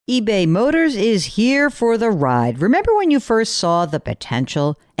eBay Motors is here for the ride. Remember when you first saw the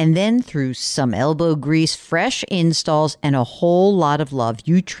potential? And then through some elbow grease, fresh installs, and a whole lot of love,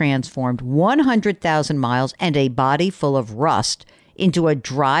 you transformed 100,000 miles and a body full of rust into a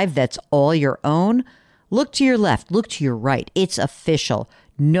drive that's all your own? Look to your left, look to your right. It's official.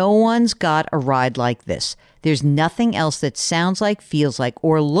 No one's got a ride like this. There's nothing else that sounds like, feels like,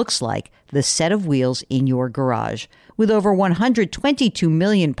 or looks like the set of wheels in your garage. With over 122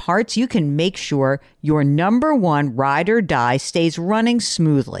 million parts, you can make sure your number one ride or die stays running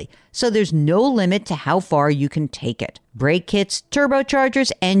smoothly. So there's no limit to how far you can take it. Brake kits,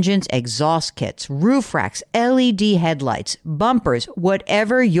 turbochargers, engines, exhaust kits, roof racks, LED headlights, bumpers,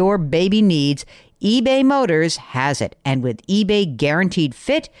 whatever your baby needs, eBay Motors has it. And with eBay Guaranteed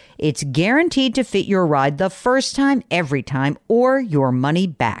Fit, it's guaranteed to fit your ride the first time, every time, or your money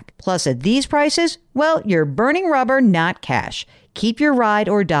back. Plus, at these prices, well, you're burning rubber, not cash. Keep your ride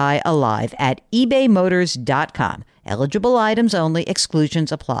or die alive at ebaymotors.com. Eligible items only.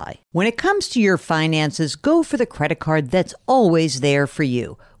 Exclusions apply. When it comes to your finances, go for the credit card that's always there for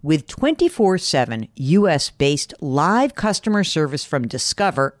you. With 24/7 U.S.-based live customer service from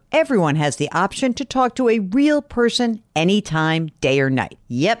Discover, everyone has the option to talk to a real person anytime, day or night.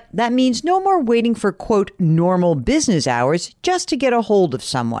 Yep, that means no more waiting for, quote, normal business hours just to get a hold of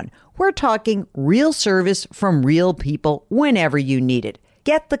someone. We're talking real service from real people whenever you need it.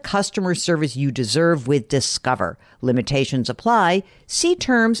 Get the customer service you deserve with Discover. Limitations apply. See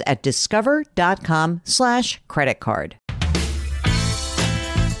terms at discover.com/creditcard.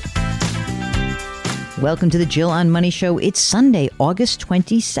 Welcome to the Jill on Money Show. It's Sunday, August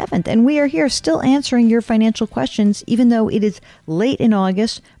 27th, and we are here still answering your financial questions, even though it is late in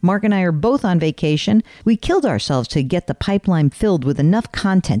August. Mark and I are both on vacation. We killed ourselves to get the pipeline filled with enough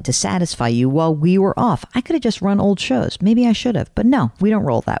content to satisfy you while we were off. I could have just run old shows. Maybe I should have, but no, we don't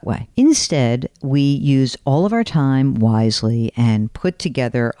roll that way. Instead, we use all of our time wisely and put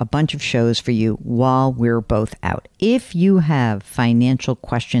together a bunch of shows for you while we're both out. If you have financial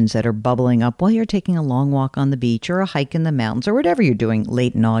questions that are bubbling up while you're taking a long walk on the beach or a hike in the mountains or whatever you're doing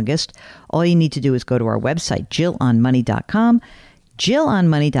late in August, all you need to do is go to our website, jillonmoney.com.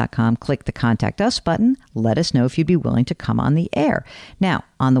 jillonmoney.com, click the Contact Us button. Let us know if you'd be willing to come on the air. Now,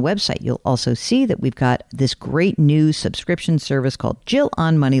 on the website, you'll also see that we've got this great new subscription service called Jill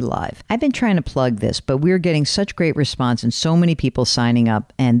on Money Live. I've been trying to plug this, but we're getting such great response and so many people signing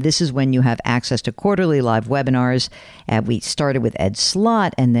up. And this is when you have access to quarterly live webinars. We started with Ed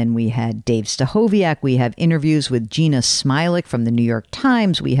Slott, and then we had Dave Stachowiak. We have interviews with Gina Smilik from the New York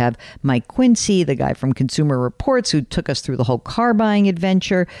Times. We have Mike Quincy, the guy from Consumer Reports, who took us through the whole car buying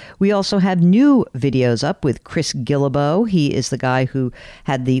adventure. We also have new videos up with Chris Guillebeau. He is the guy who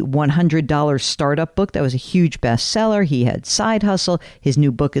had the $100 startup book that was a huge bestseller. He had Side Hustle. His new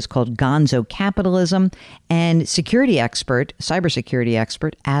book is called Gonzo Capitalism. And cybersecurity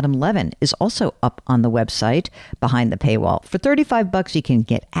expert Adam Levin is also up on the website behind the paywall. For $35, you can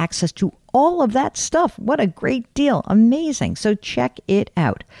get access to all of that stuff. What a great deal. Amazing. So check it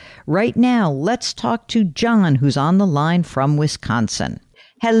out. Right now, let's talk to John, who's on the line from Wisconsin.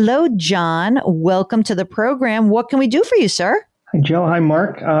 Hello, John. Welcome to the program. What can we do for you, sir? Hi, Jill. Hi,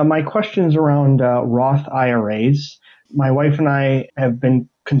 Mark. My question's around Roth IRAs. My wife and I have been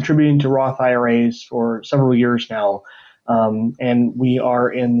contributing to Roth IRAs for several years now, and we are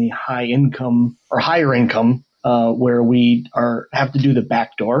in the high income or higher income where we have to do the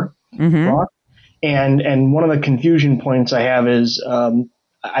backdoor Roth. And one of the confusion points I have is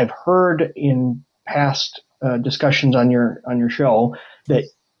I've heard in past discussions on your show that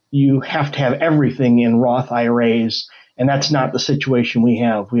you have to have everything in Roth IRAs, and that's not the situation we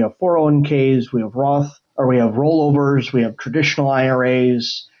have. We have 401ks, we have Roth, or we have rollovers, we have traditional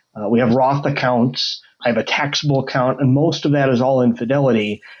IRAs, we have Roth accounts. I have a taxable account, and most of that is all in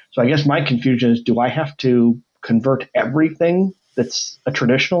Fidelity. So I guess my confusion is, do I have to convert everything that's a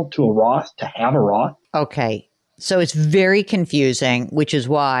traditional to a Roth to have a Roth? Okay. So it's very confusing, which is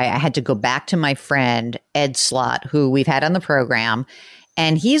why I had to go back to my friend, Ed Slott, who we've had on the program.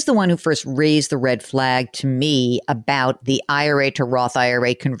 And he's the one who first raised the red flag to me about the IRA to Roth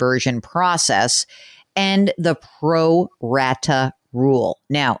IRA conversion process and the pro-rata rule.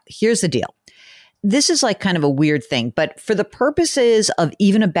 Now, here's the deal. This is like kind of a weird thing, but for the purposes of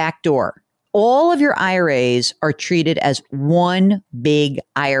even a backdoor, all of your IRAs are treated as one big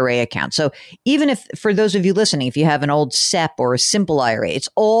IRA account. So even if, for those of you listening, if you have an old SEP or a simple IRA, it's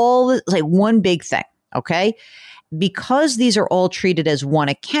all like one big thing, okay? Because these are all treated as one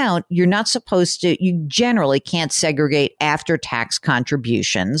account, you're not supposed to, you generally can't segregate after-tax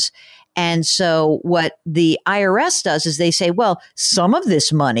contributions. And so what the IRS does is they say, well, some of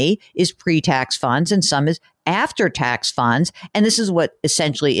this money is pre-tax funds and some is after-tax funds. And this is what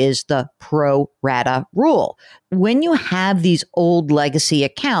essentially is the pro-rata rule. When you have these old legacy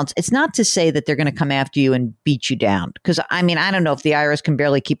accounts, it's not to say that they're going to come after you and beat you down. Because, I mean, I don't know if the IRS can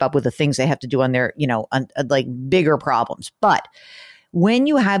barely keep up with the things they have to do on their, like bigger problems. But when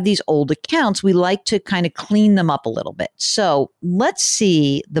you have these old accounts, we like to kind of clean them up a little bit. So let's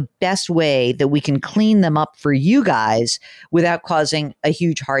see the best way that we can clean them up for you guys without causing a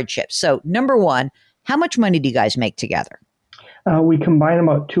huge hardship. So number one, how much money do you guys make together? We combine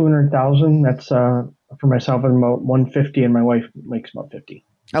about $200,000. That's for myself about $150, and my wife makes about $50.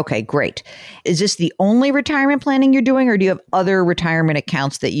 Okay, great. Is this the only retirement planning you're doing, or do you have other retirement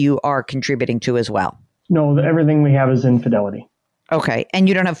accounts that you are contributing to as well? No, everything we have is in Fidelity. Okay. And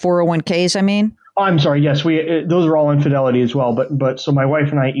you don't have 401ks, I mean? Oh, I'm sorry. Yes, those are all in Fidelity as well. But so my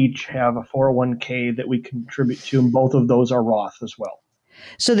wife and I each have a 401k that we contribute to, and both of those are Roth as well.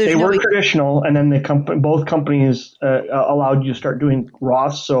 So they were traditional, and then both companies allowed you to start doing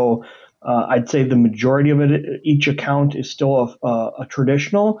Roth. So I'd say the majority of it, each account is still a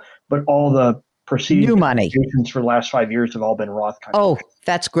traditional, but all the new money for the last 5 years have all been Roth. Oh,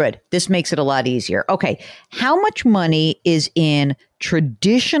 that's good. This makes it a lot easier. Okay. How much money is in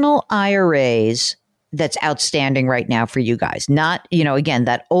traditional IRAs that's outstanding right now for you guys? Not, again,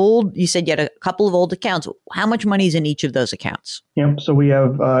 that old, you said you had a couple of old accounts. How much money is in each of those accounts? Yep. So we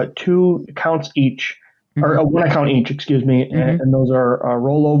have two accounts each, or one account each, excuse me. And those are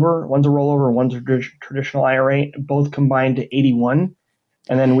rollover. One's a rollover, one's a traditional IRA, both combined to 81.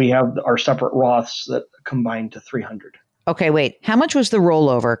 And then we have our separate Roths that combine to 300. Okay, wait. How much was the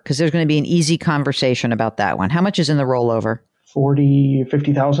rollover? Because there's going to be an easy conversation about that one. How much is in the rollover? 40,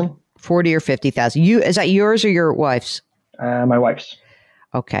 50,000. 40 or 50,000. Is that yours or your wife's? My wife's.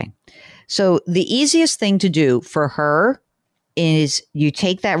 Okay. So the easiest thing to do for her is you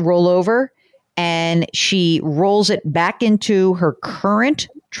take that rollover and she rolls it back into her current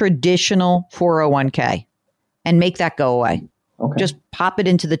traditional 401k and make that go away. Okay. Just pop it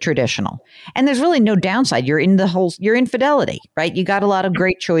into the traditional. And there's really no downside. You're in Fidelity, right? You got a lot of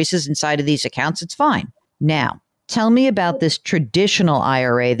great choices inside of these accounts. It's fine. Now, tell me about this traditional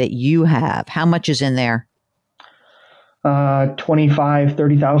IRA that you have. How much is in there? 25,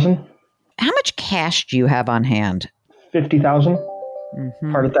 30,000. How much cash do you have on hand? 50,000.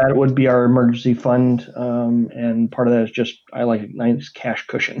 Part of that would be our emergency fund. And part of that is just, I like a nice cash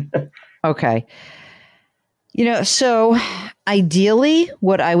cushion. Okay. So ideally,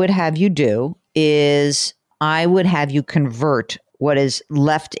 what I would have you do is I would have you convert what is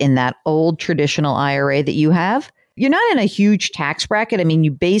left in that old traditional IRA that you have. You're not in a huge tax bracket. I mean,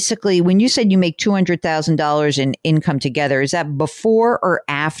 you basically, when you said you make $200,000 in income together, is that before or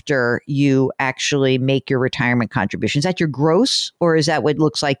after you actually make your retirement contribution? Is that your gross, or is that what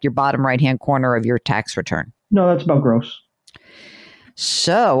looks like your bottom right-hand corner of your tax return? No, that's about gross.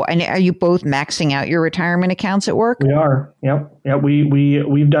 So, and are you both maxing out your retirement accounts at work? We are. Yep. Yeah.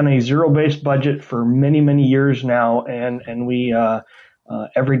 We've done a zero-based budget for many, many years now, and we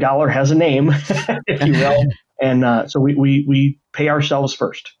every dollar has a name, if you will, and so we pay ourselves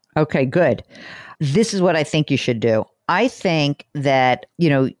first. Okay, good. This is what I think you should do. I think that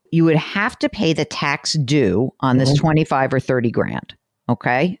you would have to pay the tax due on this 25 or 30 grand.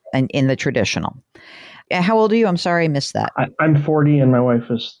 Okay, and in the traditional. How old are you? I'm sorry, I missed that. I'm 40 and my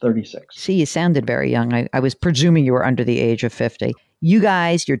wife is 36. See, you sounded very young. I was presuming you were under the age of 50. You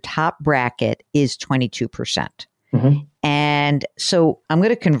guys, your top bracket is 22%. And so I'm going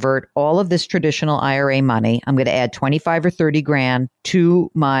to convert all of this traditional IRA money. I'm going to add 25 or 30 grand to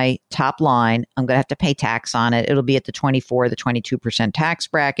my top line. I'm going to have to pay tax on it. It'll be at the 24, the 22% tax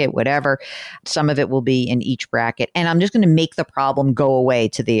bracket, whatever. Some of it will be in each bracket. And I'm just going to make the problem go away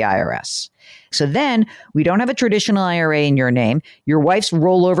to the IRS. So then we don't have a traditional IRA in your name. Your wife's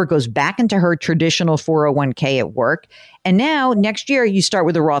rollover goes back into her traditional 401k at work. And now next year you start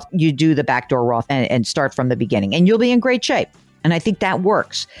with a Roth, you do the backdoor Roth and start from the beginning and you'll be in great shape. And I think that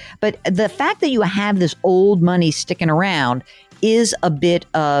works. But the fact that you have this old money sticking around is a bit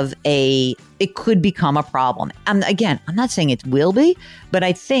of it could become a problem. Again, I'm not saying it will be, but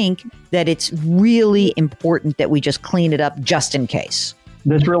I think that it's really important that we just clean it up just in case.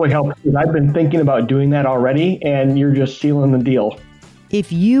 This really helps because I've been thinking about doing that already, and you're just sealing the deal.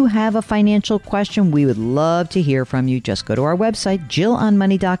 If you have a financial question, we would love to hear from you. Just go to our website,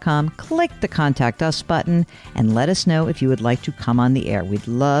 jillonmoney.com, click the Contact Us button, and let us know if you would like to come on the air. We'd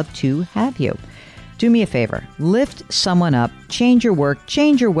love to have you. Do me a favor, lift someone up, change your work,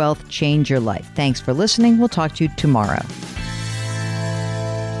 change your wealth, change your life. Thanks for listening. We'll talk to you tomorrow.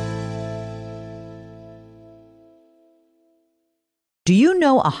 Do you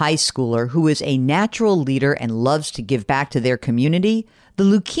know a high schooler who is a natural leader and loves to give back to their community? The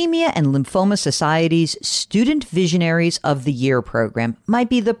Leukemia and Lymphoma Society's Student Visionaries of the Year program might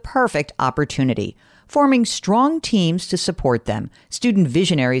be the perfect opportunity. Forming strong teams to support them, Student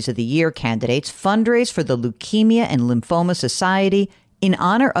Visionaries of the Year candidates fundraise for the Leukemia and Lymphoma Society in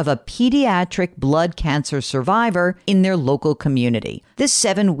honor of a pediatric blood cancer survivor in their local community. This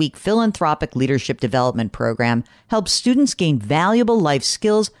 7-week philanthropic leadership development program helps students gain valuable life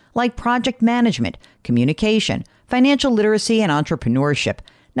skills like project management, communication, financial literacy, and entrepreneurship.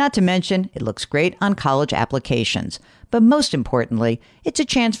 Not to mention, it looks great on college applications. But most importantly, it's a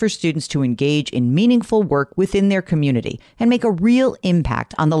chance for students to engage in meaningful work within their community and make a real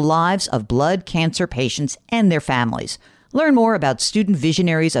impact on the lives of blood cancer patients and their families. Learn more about Student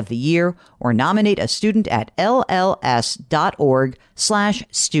Visionaries of the Year or nominate a student at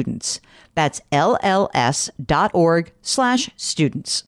lls.org/students. That's lls.org/students.